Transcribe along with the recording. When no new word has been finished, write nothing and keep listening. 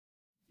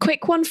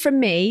Quick one from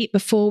me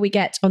before we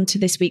get onto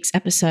this week's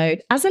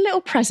episode. As a little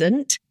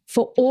present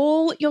for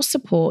all your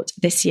support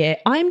this year,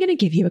 I'm going to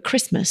give you a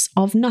Christmas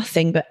of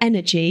nothing but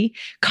energy,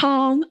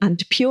 calm,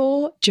 and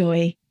pure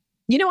joy.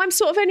 You know, I'm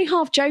sort of only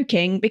half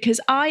joking because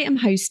I am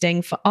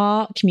hosting for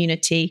our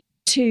community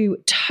 2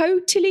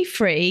 totally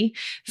free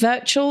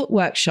virtual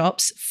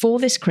workshops for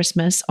this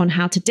Christmas on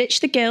how to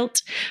ditch the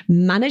guilt,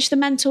 manage the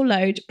mental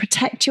load,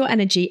 protect your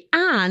energy,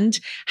 and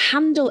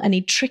handle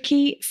any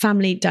tricky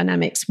family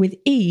dynamics with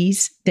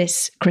ease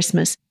this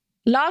Christmas.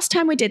 Last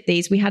time we did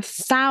these, we had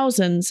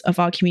thousands of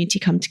our community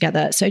come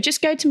together. So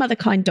just go to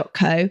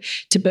motherkind.co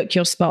to book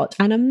your spot.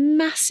 And a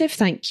massive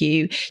thank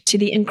you to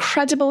the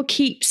incredible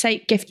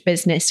keepsake gift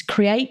business,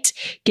 Create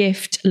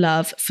Gift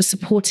Love, for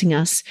supporting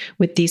us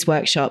with these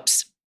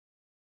workshops.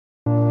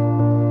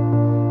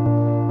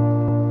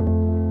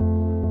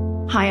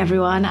 Hi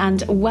everyone,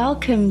 and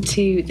welcome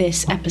to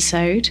this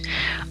episode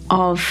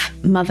of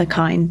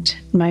Motherkind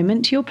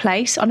Moment, your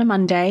place on a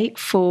Monday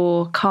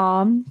for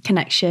calm,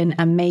 connection,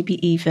 and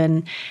maybe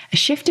even a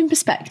shift in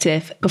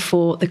perspective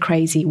before the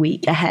crazy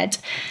week ahead.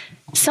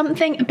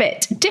 Something a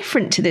bit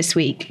different to this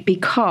week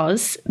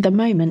because the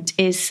moment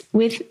is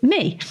with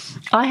me.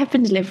 I have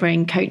been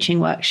delivering coaching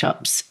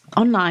workshops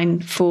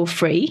online for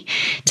free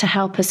to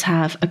help us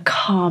have a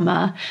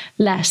calmer,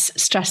 less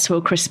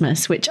stressful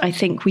Christmas, which I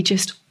think we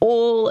just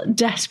all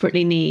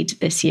desperately need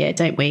this year,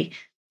 don't we?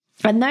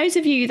 And those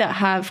of you that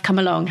have come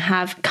along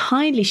have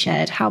kindly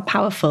shared how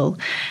powerful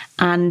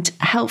and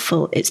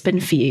helpful it's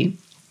been for you.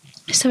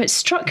 So it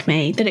struck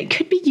me that it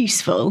could be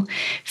useful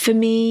for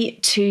me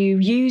to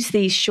use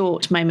these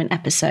short moment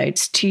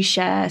episodes to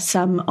share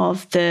some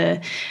of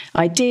the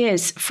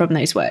ideas from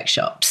those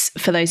workshops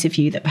for those of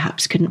you that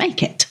perhaps couldn't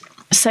make it.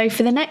 So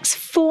for the next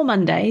 4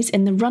 Mondays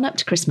in the run-up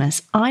to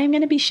Christmas, I am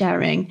going to be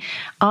sharing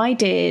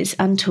ideas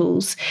and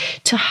tools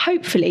to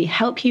hopefully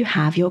help you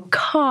have your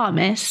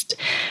calmest,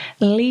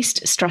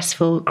 least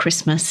stressful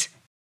Christmas.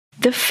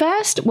 The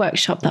first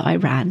workshop that I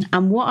ran,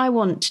 and what I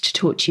want to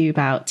talk to you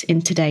about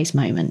in today's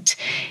moment,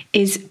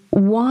 is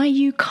why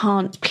you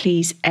can't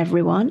please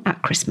everyone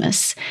at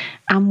Christmas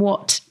and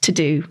what to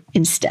do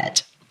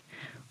instead.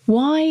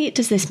 Why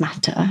does this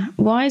matter?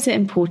 Why is it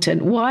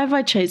important? Why have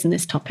I chosen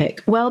this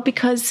topic? Well,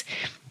 because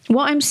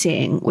what I'm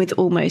seeing with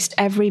almost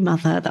every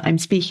mother that I'm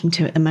speaking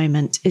to at the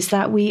moment is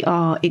that we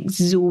are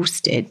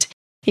exhausted.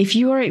 If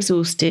you are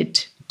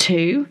exhausted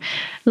too,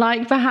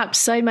 like perhaps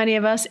so many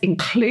of us,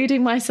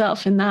 including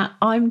myself in that,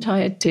 I'm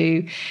tired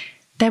too,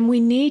 then we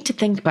need to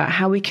think about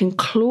how we can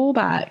claw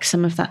back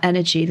some of that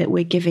energy that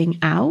we're giving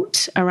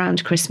out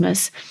around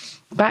Christmas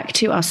back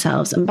to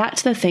ourselves and back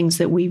to the things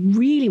that we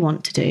really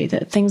want to do,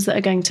 the things that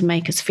are going to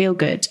make us feel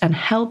good and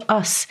help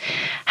us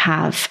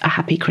have a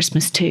happy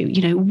Christmas too.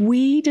 You know,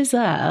 we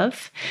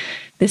deserve,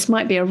 this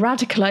might be a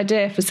radical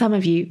idea for some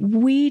of you,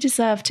 we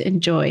deserve to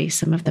enjoy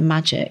some of the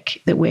magic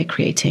that we're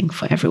creating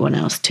for everyone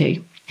else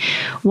too.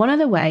 One of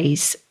the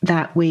ways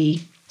that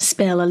we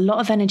spill a lot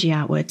of energy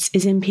outwards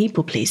is in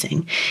people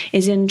pleasing,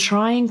 is in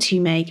trying to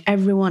make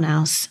everyone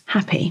else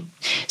happy.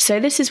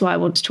 So this is why I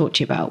want to talk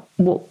to you about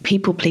what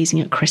people pleasing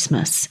at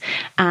Christmas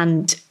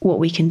and what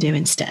we can do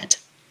instead.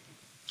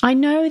 I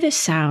know this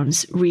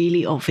sounds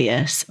really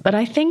obvious, but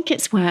I think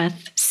it's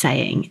worth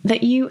saying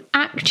that you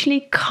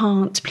actually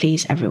can't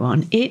please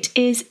everyone. It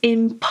is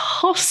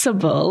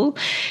impossible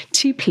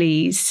to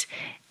please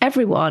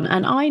everyone.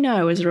 And I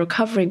know as a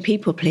recovering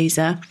people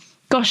pleaser,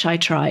 gosh, I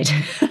tried.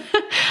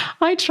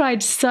 I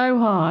tried so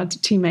hard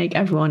to make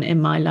everyone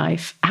in my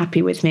life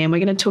happy with me. And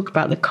we're going to talk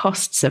about the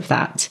costs of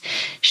that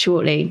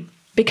shortly.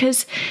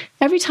 Because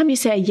every time you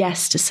say a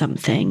yes to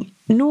something,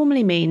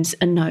 normally means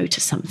a no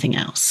to something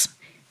else.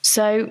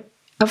 So,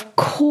 of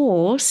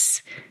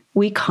course,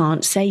 we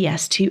can't say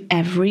yes to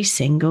every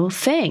single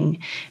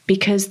thing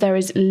because there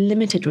is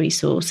limited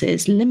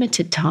resources,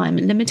 limited time,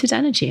 and limited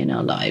energy in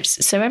our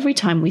lives. So every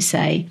time we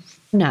say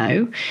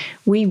no,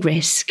 we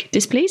risk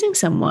displeasing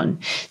someone.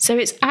 So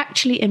it's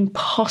actually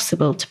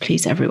impossible to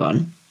please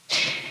everyone.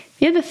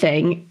 The other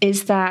thing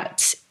is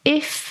that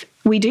if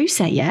we do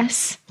say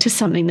yes to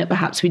something that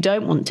perhaps we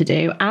don't want to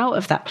do out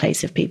of that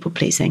place of people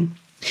pleasing,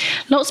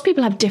 lots of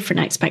people have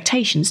different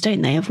expectations,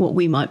 don't they, of what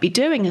we might be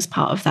doing as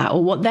part of that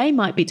or what they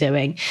might be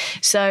doing.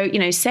 So, you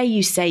know, say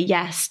you say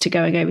yes to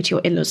going over to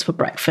your in-laws for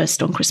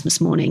breakfast on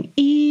Christmas morning,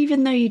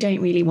 even though you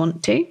don't really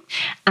want to.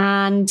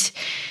 And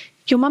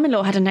your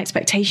mum-in-law had an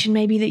expectation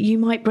maybe that you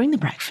might bring the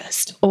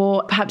breakfast,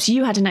 or perhaps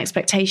you had an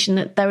expectation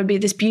that there would be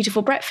this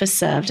beautiful breakfast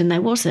served and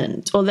there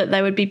wasn't, or that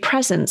there would be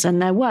presents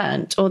and there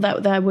weren't, or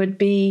that there would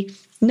be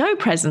no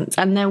presents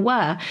and there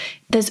were.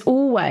 There's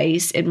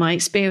always, in my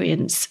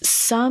experience,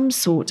 some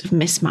sort of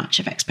mismatch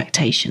of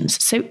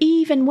expectations. So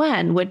even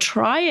when we're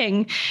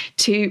trying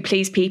to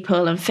please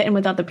people and fit in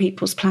with other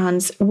people's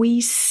plans,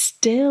 we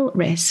still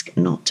risk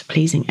not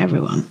pleasing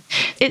everyone.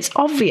 It's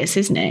obvious,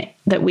 isn't it,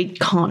 that we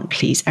can't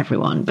please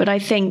everyone. But I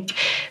think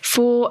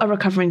for a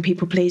recovering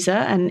people pleaser,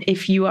 and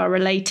if you are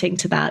relating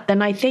to that,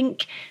 then I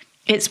think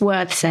it's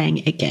worth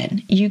saying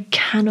again, you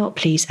cannot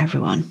please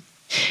everyone.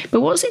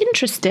 But what's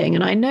interesting,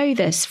 and I know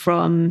this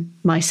from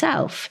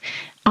myself,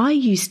 I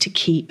used to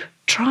keep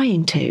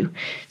trying to.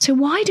 So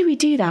why do we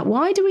do that?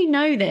 Why do we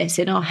know this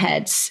in our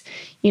heads?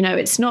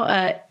 It's not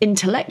an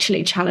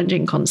intellectually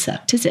challenging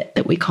concept, is it,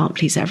 that we can't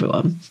please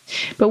everyone?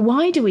 But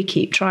why do we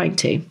keep trying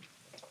to?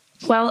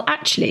 Well,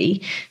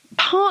 actually,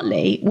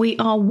 partly we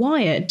are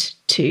wired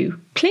to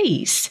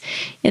please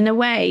in a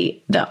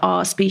way that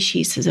our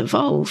species has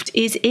evolved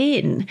is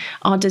in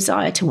our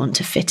desire to want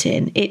to fit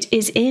in. It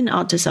is in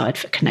our desire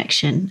for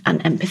connection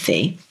and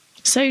empathy.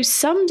 So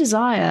some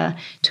desire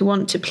to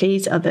want to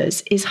please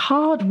others is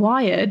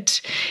hardwired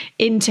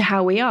into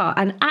how we are,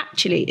 and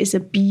actually is a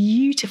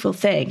beautiful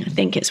thing. I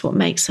think it's what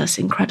makes us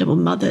incredible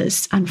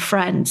mothers and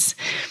friends.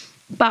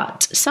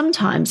 But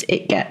sometimes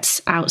it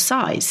gets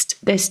outsized.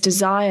 This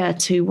desire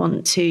to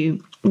want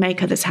to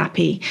make others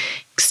happy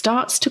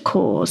starts to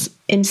cause,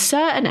 in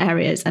certain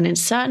areas and in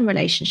certain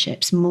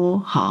relationships,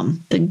 more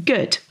harm than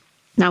good.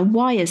 Now,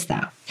 why is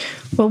that?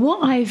 Well,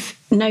 what I've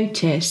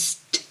noticed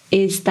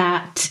is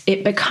that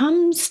it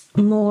becomes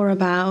more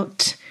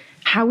about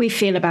how we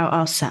feel about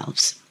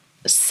ourselves.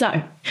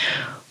 So,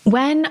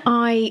 when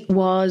I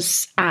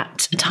was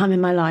at a time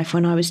in my life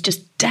when I was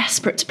just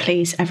desperate to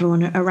please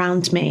everyone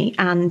around me,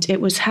 and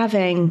it was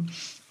having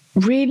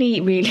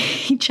really,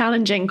 really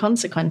challenging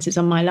consequences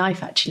on my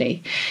life,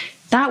 actually,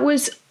 that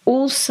was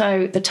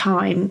also the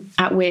time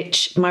at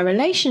which my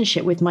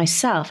relationship with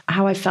myself,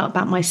 how I felt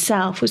about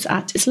myself, was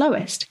at its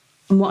lowest.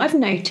 And what I've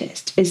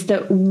noticed is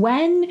that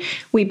when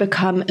we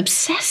become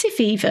obsessive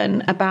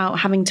even about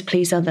having to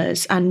please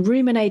others and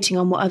ruminating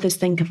on what others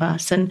think of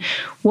us, and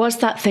was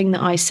that thing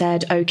that I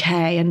said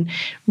okay, and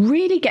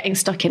really getting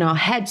stuck in our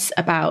heads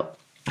about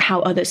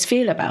how others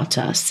feel about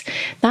us,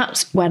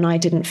 that's when I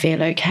didn't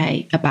feel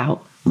okay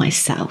about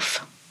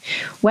myself.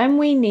 When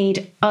we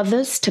need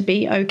others to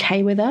be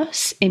okay with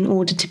us in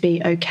order to be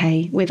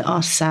okay with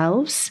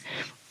ourselves,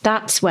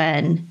 that's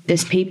when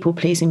this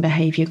people-pleasing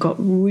behaviour got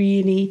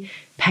really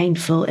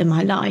painful in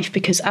my life,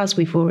 because as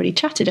we've already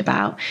chatted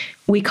about,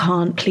 we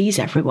can't please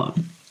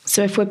everyone.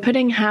 So if we're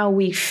putting how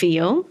we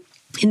feel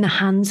in the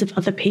hands of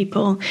other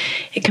people,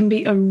 it can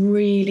be a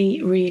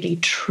really, really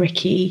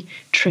tricky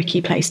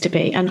place to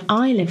be. And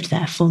I lived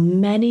there for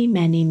many,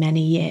 many,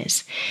 many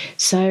years.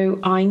 So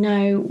I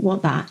know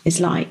what that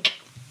is like.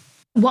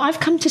 What I've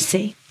come to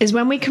see is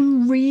when we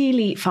can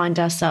really find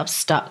ourselves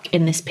stuck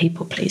in this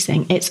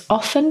people-pleasing, it's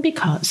often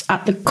because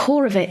at the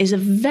core of it is a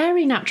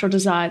very natural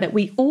desire that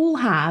we all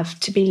have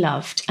to be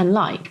loved and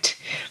liked.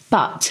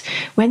 But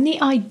when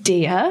the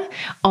idea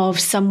of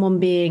someone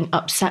being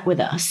upset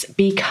with us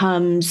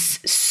becomes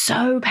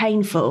so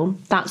painful,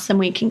 that's when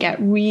we can get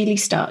really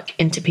stuck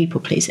into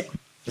people-pleasing.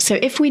 So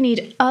if we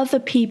need other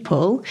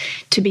people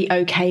to be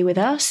okay with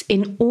us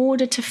in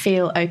order to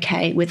feel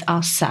okay with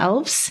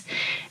ourselves,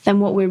 then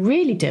what we're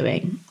really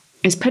doing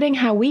is putting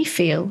how we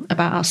feel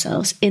about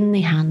ourselves in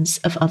the hands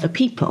of other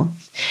people.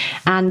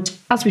 And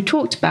as we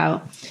talked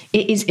about,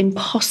 it is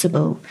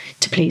impossible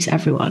to please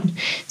everyone.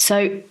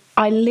 So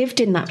I lived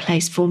in that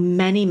place for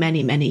many,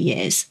 many, many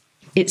years.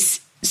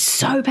 It's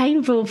so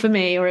painful for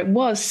me, or it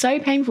was so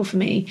painful for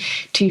me,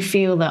 to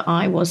feel that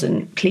I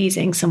wasn't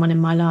pleasing someone in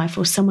my life,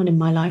 or someone in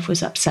my life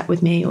was upset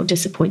with me or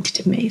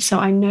disappointed in me. So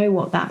I know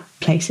what that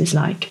place is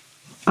like.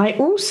 I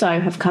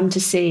also have come to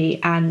see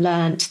and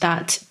learnt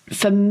that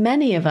for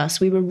many of us,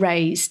 we were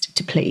raised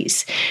to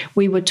please.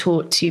 We were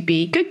taught to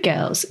be good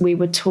girls. We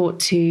were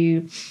taught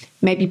to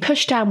maybe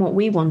push down what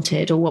we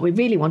wanted or what we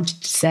really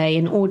wanted to say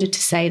in order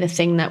to say the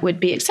thing that would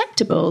be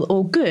acceptable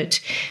or good.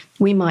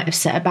 We might have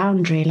set a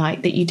boundary,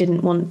 like that you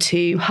didn't want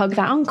to hug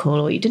that uncle,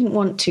 or you didn't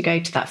want to go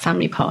to that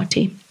family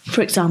party,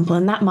 for example,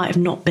 and that might have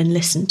not been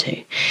listened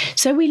to.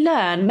 So we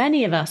learn,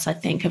 many of us, I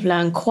think, have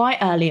learned quite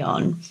early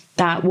on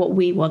that what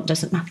we want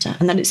doesn't matter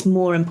and that it's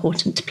more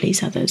important to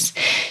please others.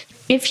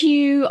 If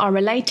you are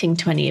relating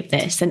to any of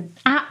this, then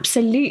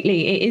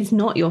absolutely it is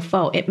not your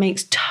fault. It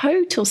makes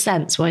total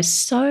sense why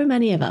so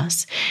many of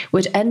us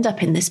would end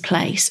up in this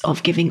place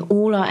of giving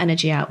all our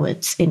energy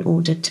outwards in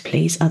order to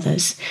please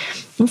others.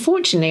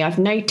 Unfortunately, I've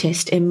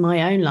noticed in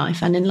my own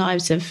life and in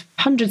lives of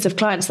hundreds of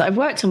clients that I've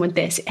worked on with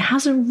this, it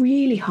has a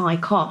really high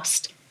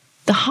cost.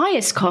 The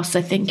highest cost,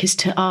 I think, is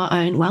to our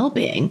own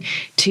well-being,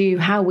 to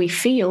how we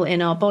feel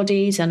in our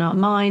bodies and our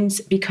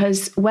minds,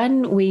 because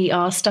when we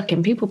are stuck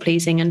in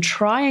people-pleasing and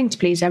trying to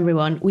please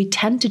everyone, we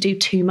tend to do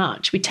too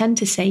much. We tend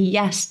to say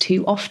yes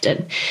too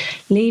often,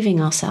 leaving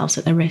ourselves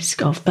at the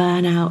risk of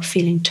burnout,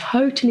 feeling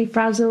totally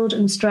frazzled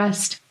and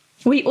stressed.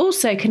 We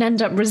also can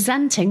end up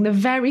resenting the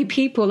very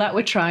people that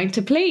we're trying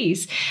to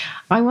please.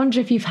 I wonder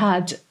if you've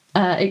had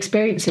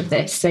experience of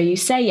this. So you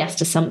say yes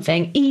to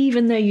something,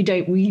 even though you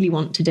don't really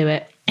want to do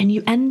it, and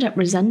you end up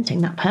resenting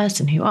that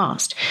person who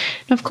asked.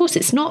 Now, of course,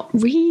 it's not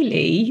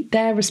really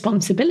their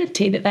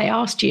responsibility that they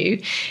asked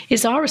you.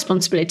 It's our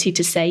responsibility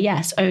to say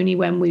yes only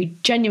when we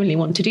genuinely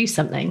want to do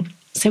something.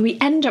 So we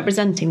end up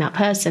resenting that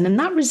person, and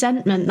that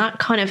resentment, that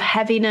kind of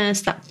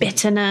heaviness, that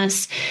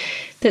bitterness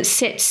that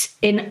sits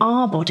in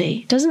our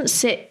body doesn't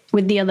sit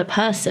with the other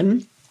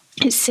person.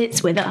 it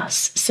sits with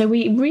us. So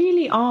we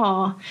really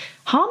are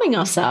harming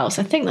ourselves.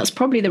 I think that's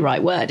probably the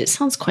right word. It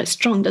sounds quite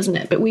strong, doesn't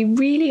it? But we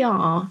really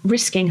are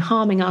risking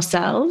harming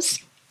ourselves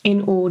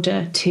in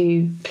order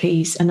to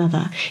please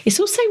another.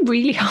 It's also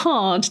really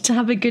hard to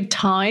have a good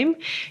time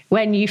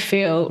when you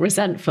feel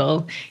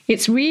resentful.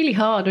 It's really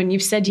hard when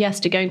you've said yes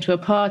to going to a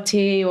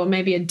party or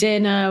maybe a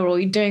dinner, or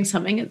you're doing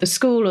something at the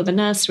school or the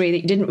nursery that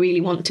you didn't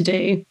really want to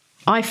do.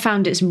 I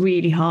found it's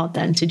really hard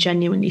then to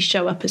genuinely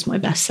show up as my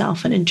best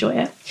self and enjoy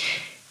it.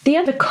 The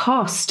other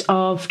cost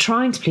of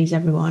trying to please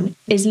everyone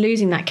is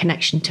losing that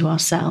connection to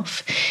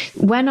ourselves.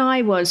 When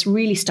I was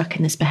really stuck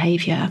in this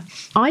behaviour,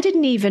 I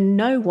didn't even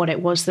know what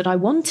it was that I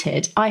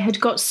wanted. I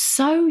had got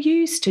so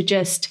used to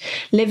just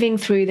living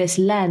through this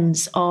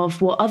lens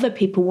of what other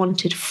people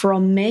wanted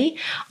from me.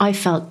 I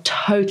felt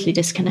totally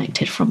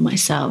disconnected from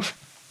myself.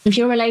 If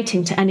you're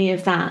relating to any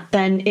of that,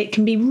 then it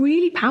can be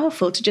really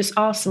powerful to just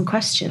ask some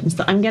questions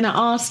that I'm going to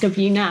ask of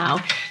you now.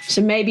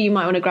 So maybe you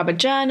might want to grab a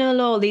journal,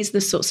 or these are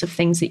the sorts of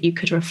things that you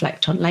could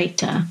reflect on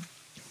later.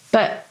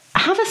 But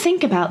have a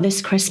think about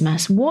this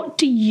Christmas. What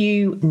do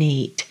you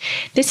need?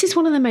 This is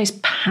one of the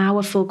most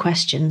powerful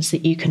questions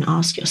that you can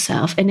ask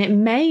yourself. And it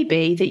may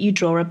be that you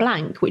draw a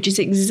blank, which is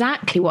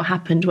exactly what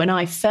happened when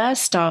I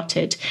first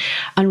started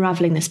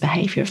unraveling this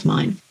behaviour of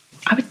mine.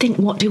 I would think,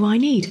 what do I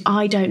need?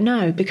 I don't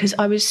know, because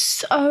I was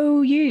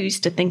so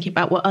used to thinking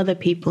about what other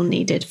people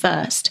needed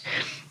first.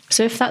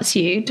 So if that's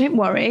you, don't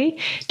worry.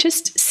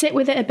 Just sit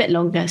with it a bit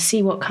longer,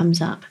 see what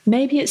comes up.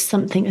 Maybe it's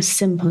something as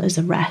simple as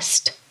a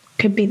rest.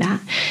 Could be that.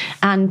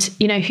 And,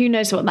 who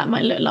knows what that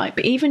might look like.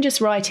 But even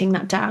just writing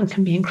that down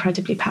can be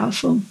incredibly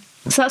powerful.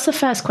 So that's the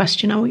first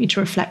question I want you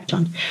to reflect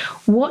on.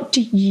 What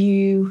do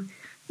you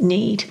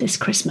need this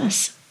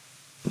Christmas?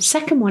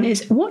 Second one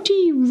is, what do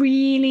you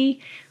really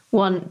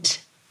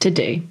want to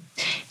do?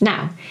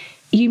 Now,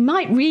 you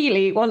might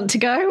really want to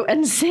go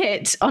and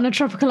sit on a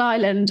tropical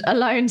island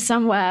alone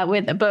somewhere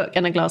with a book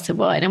and a glass of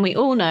wine. And we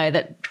all know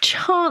that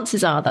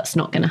chances are that's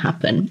not going to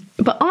happen.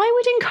 But I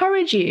would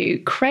encourage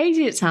you,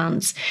 crazy it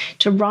sounds,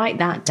 to write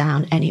that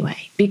down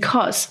anyway,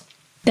 because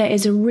there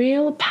is a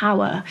real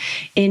power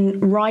in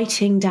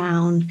writing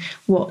down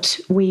what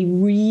we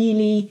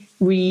really,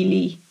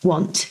 really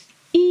want,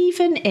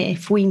 even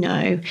if we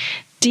know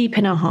deep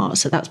in our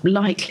hearts that that's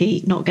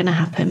likely not going to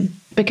happen.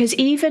 Because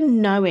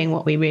even knowing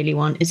what we really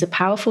want is a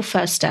powerful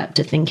first step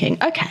to thinking,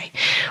 okay,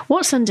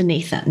 what's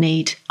underneath that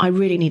need? I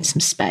really need some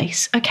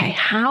space. Okay,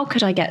 how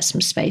could I get some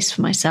space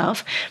for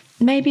myself?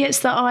 Maybe it's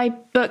that I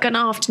book an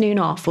afternoon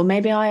off, or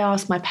maybe I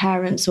ask my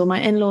parents or my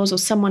in-laws or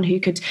someone who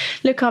could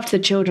look after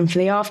the children for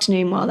the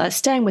afternoon while they're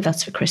staying with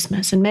us for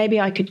Christmas. And maybe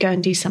I could go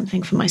and do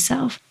something for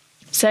myself.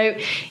 So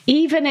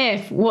even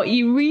if what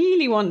you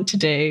really want to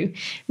do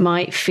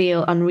might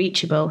feel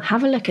unreachable,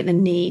 have a look at the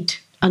need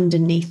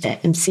underneath it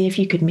and see if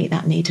you could meet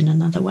that need in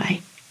another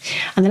way.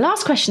 And the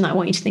last question that I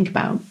want you to think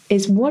about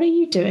is, what are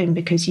you doing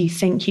because you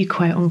think you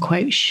quote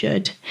unquote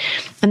should?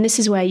 And this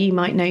is where you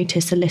might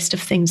notice a list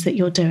of things that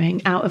you're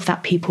doing out of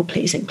that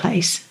people-pleasing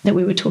place that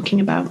we were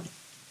talking about.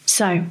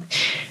 So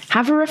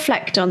have a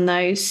reflect on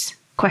those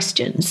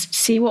questions,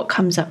 see what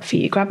comes up for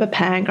you. Grab a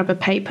pen, grab a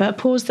paper,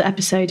 pause the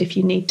episode if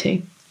you need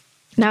to.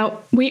 Now,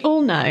 we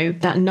all know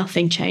that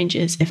nothing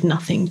changes if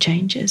nothing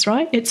changes,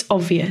 right? It's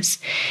obvious.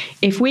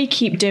 If we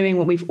keep doing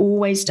what we've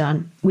always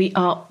done, we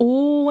are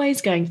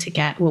always going to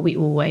get what we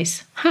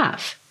always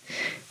have.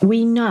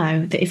 We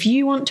know that if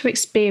you want to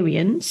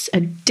experience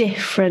a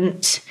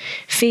different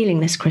feeling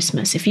this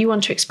Christmas, if you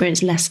want to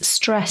experience less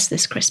stress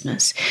this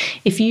Christmas,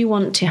 if you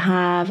want to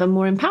have a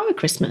more empowered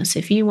Christmas,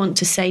 if you want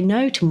to say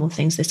no to more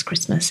things this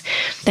Christmas,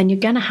 then you're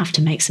going to have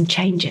to make some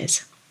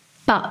changes.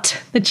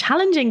 But the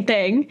challenging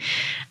thing,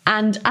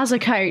 and as a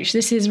coach,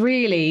 this is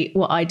really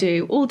what I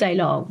do all day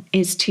long,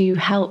 is to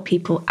help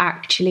people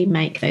actually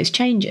make those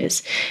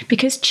changes,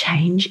 because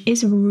change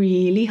is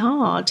really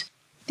hard.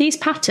 These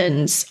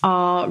patterns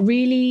are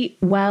really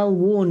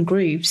well-worn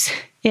grooves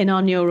in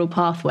our neural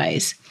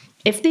pathways.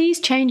 If these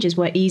changes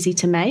were easy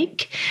to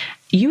make,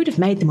 you would have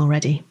made them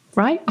already,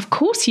 right? Of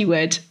course you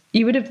would.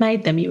 You would have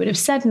made them. You would have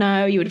said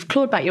no, you would have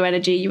clawed back your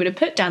energy, you would have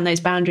put down those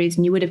boundaries,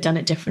 and you would have done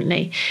it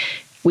differently.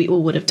 We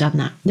all would have done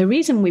that. The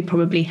reason we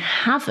probably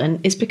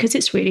haven't is because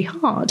it's really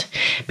hard.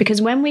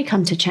 Because when we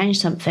come to change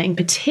something,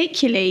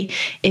 particularly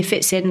if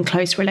it's in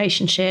close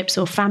relationships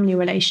or family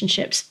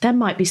relationships, there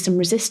might be some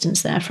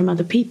resistance there from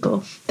other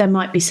people. There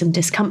might be some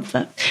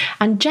discomfort.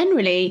 And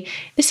generally,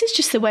 this is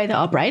just the way that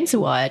our brains are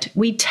wired.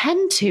 We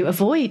tend to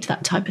avoid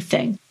that type of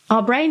thing.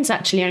 Our brains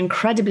actually are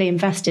incredibly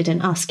invested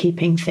in us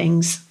keeping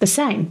things the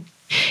same.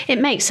 It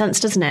makes sense,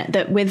 doesn't it,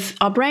 that with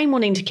our brain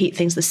wanting to keep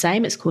things the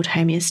same, it's called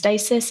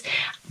homeostasis.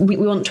 We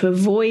want to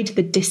avoid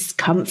the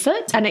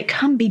discomfort, and it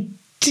can be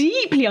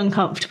deeply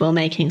uncomfortable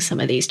making some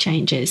of these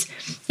changes.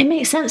 It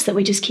makes sense that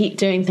we just keep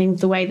doing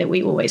things the way that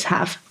we always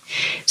have.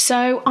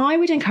 So I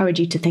would encourage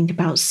you to think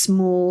about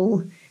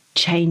small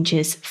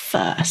changes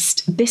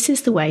first. This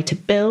is the way to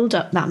build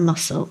up that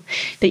muscle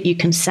that you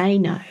can say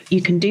no,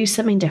 you can do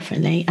something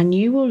differently, and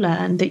you will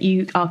learn that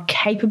you are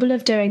capable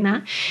of doing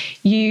that.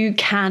 You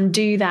can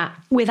do that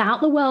without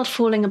the world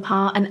falling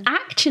apart, and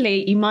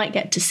actually you might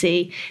get to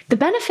see the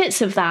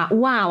benefits of that.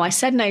 Wow, I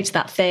said no to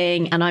that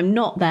thing and I'm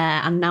not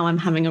there, and now I'm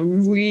having a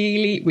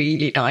really,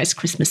 really nice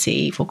Christmas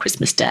Eve or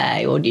Christmas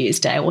Day or New Year's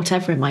Day or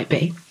whatever it might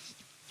be.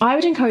 I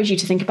would encourage you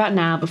to think about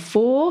now,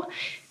 before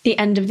the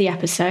end of the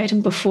episode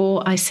and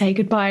before I say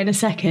goodbye in a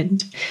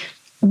second,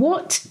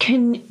 what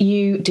can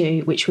you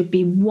do which would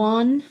be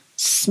one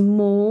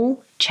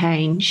small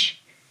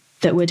change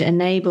that would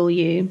enable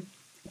you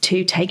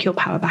to take your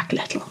power back a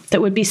little?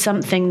 That would be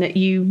something that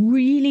you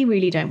really,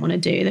 really don't want to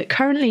do, that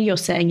currently you're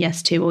saying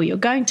yes to or you're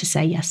going to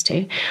say yes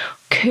to.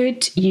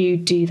 Could you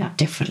do that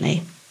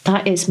differently?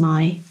 That is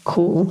my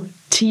call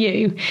to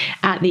you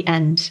at the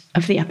end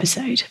of the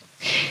episode.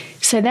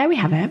 So there we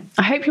have it.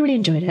 I hope you really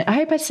enjoyed it. I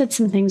hope I said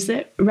some things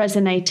that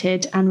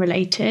resonated and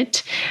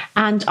related.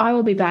 And I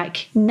will be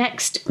back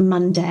next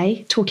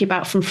Monday talking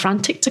about from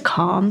frantic to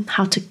calm,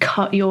 how to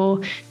cut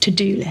your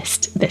to-do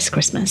list this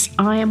Christmas.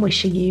 I am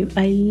wishing you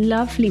a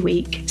lovely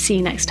week. See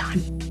you next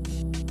time.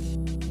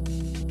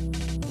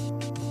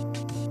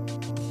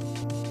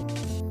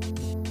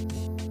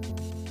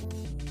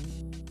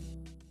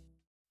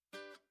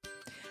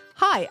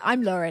 Hi,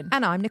 I'm Lauren.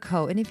 And I'm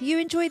Nicole. And if you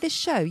enjoy this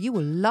show, you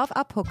will love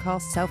our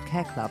podcast,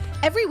 Self-Care Club.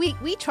 Every week,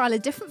 we trial a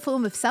different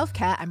form of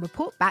self-care and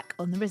report back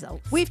on the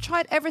results. We've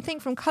tried everything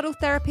from cuddle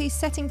therapy,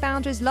 setting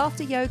boundaries,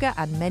 laughter yoga,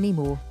 and many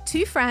more.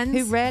 Two friends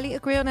who rarely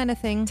agree on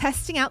anything,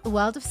 testing out the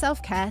world of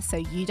self-care so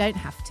you don't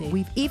have to.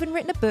 We've even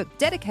written a book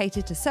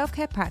dedicated to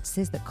self-care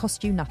practices that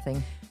cost you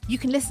nothing. You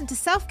can listen to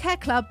Self-Care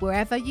Club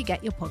wherever you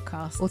get your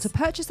podcasts. Or to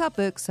purchase our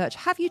book, search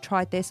Have You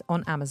Tried This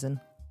on Amazon.